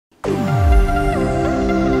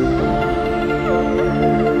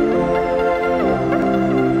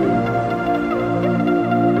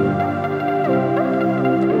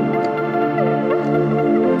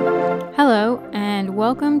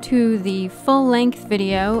welcome to the full-length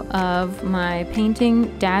video of my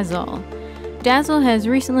painting Dazzle. Dazzle has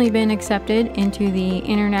recently been accepted into the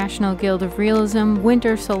International Guild of Realism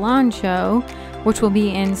Winter Salon Show, which will be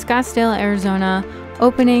in Scottsdale, Arizona,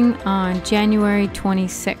 opening on January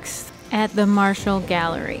 26th at the Marshall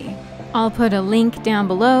Gallery. I'll put a link down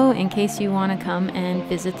below in case you want to come and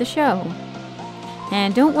visit the show.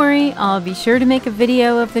 And don't worry, I'll be sure to make a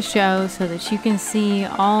video of the show so that you can see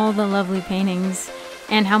all the lovely paintings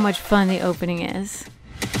and how much fun the opening is.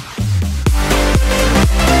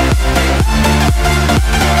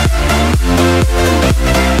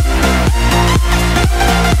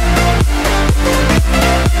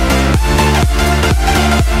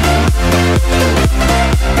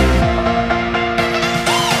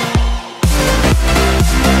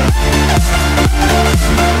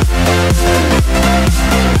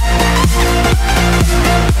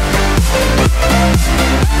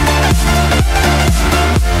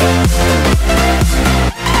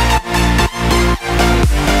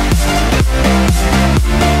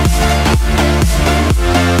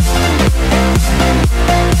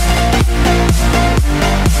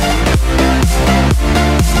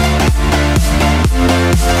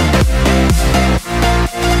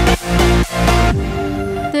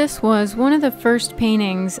 This was one of the first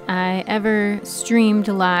paintings I ever streamed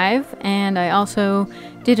live, and I also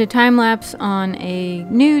did a time-lapse on a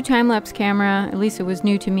new time-lapse camera. At least it was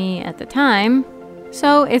new to me at the time.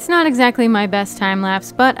 So it's not exactly my best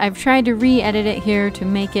time-lapse, but I've tried to re-edit it here to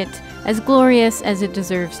make it as glorious as it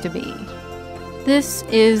deserves to be. This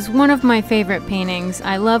is one of my favorite paintings.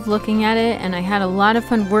 I love looking at it, and I had a lot of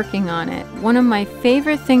fun working on it. One of my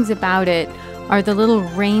favorite things about it are the little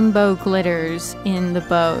rainbow glitters in the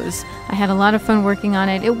bows. I had a lot of fun working on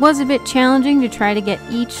it. It was a bit challenging to try to get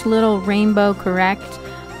each little rainbow correct,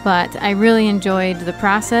 but I really enjoyed the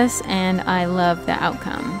process and I love the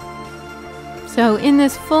outcome. So in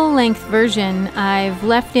this full-length version, I've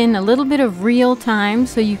left in a little bit of real time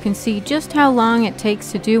so you can see just how long it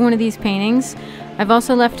takes to do one of these paintings. I've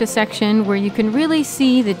also left a section where you can really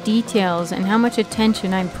see the details and how much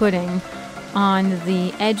attention I'm putting on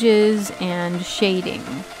the edges and shading.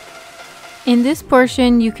 In this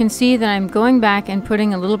portion, you can see that I'm going back and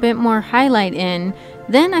putting a little bit more highlight in.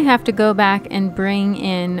 Then I have to go back and bring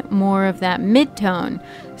in more of that mid-tone.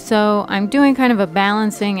 So I'm doing kind of a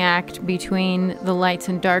balancing act between the lights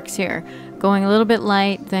and darks here. Going a little bit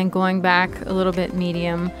light, then going back a little bit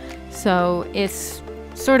medium. So it's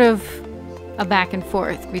sort of a back and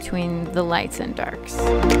forth between the lights and darks.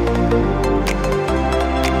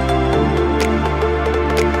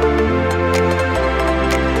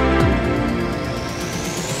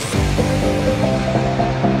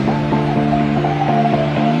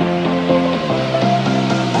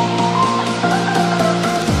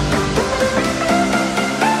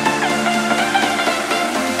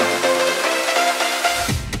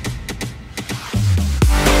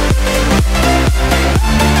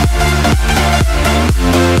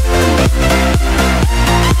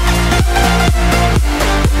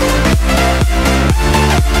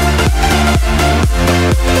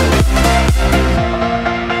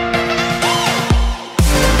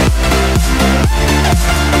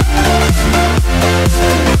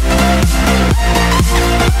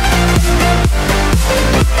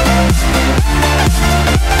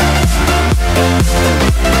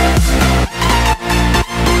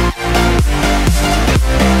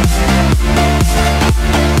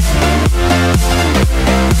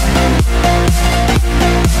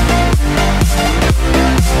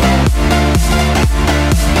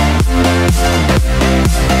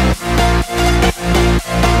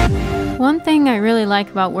 One thing I really like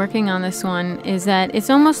about working on this one is that it's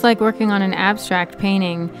almost like working on an abstract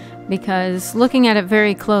painting, because looking at it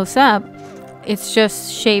very close up, it's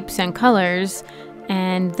just shapes and colors,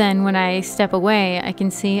 and then when I step away I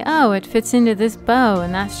can see, oh, it fits into this bow,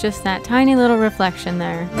 and that's just that tiny little reflection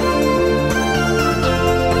there.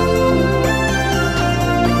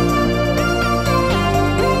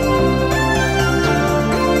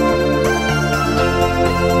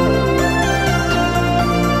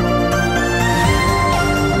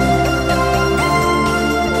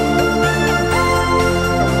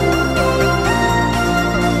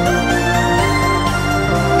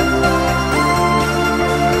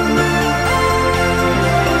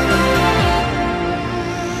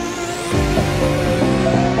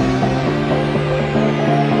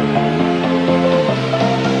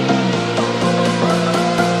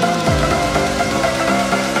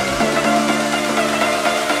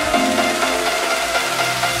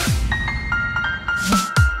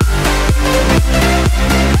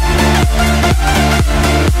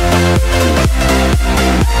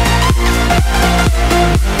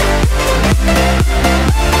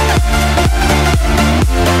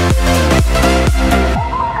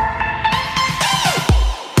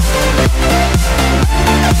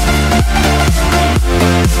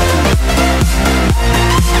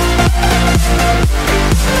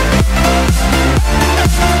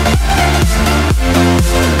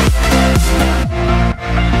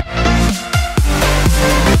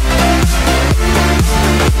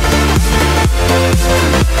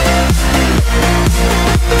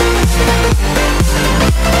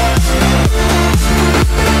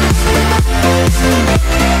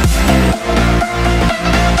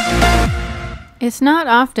 It's not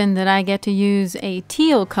often that I get to use a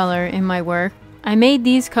teal color in my work. I made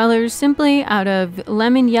these colors simply out of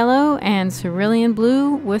lemon yellow and cerulean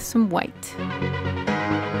blue with some white.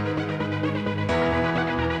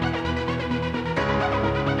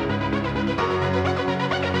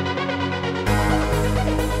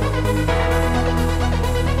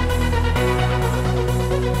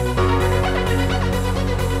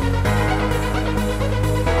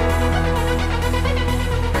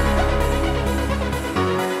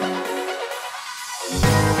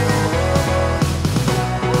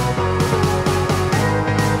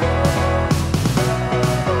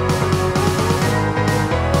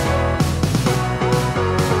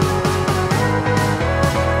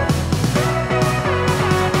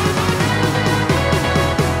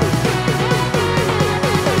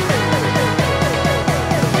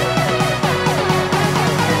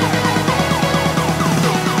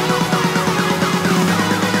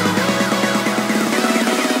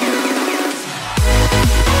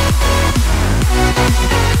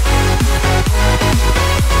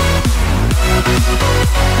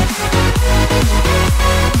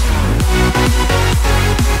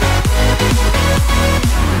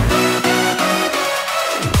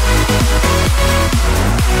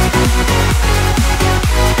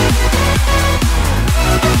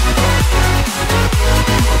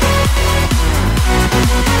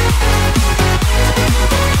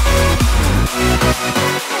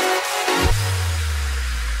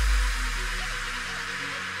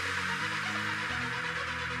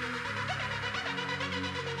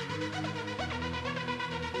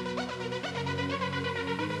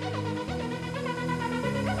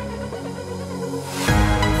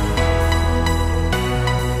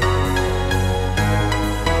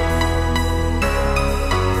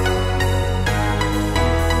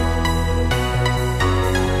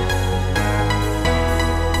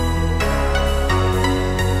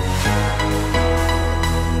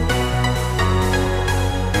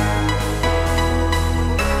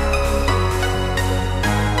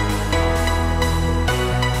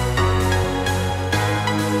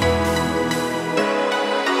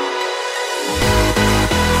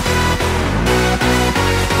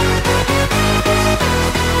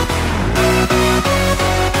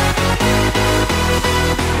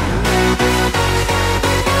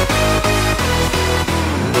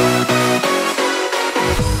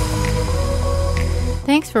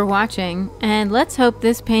 Thanks for watching, and let's hope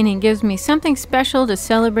this painting gives me something special to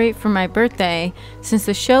celebrate for my birthday, since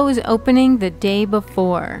the show is opening the day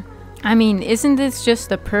before. I mean, isn't this just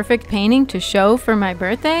the perfect painting to show for my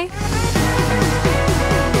birthday?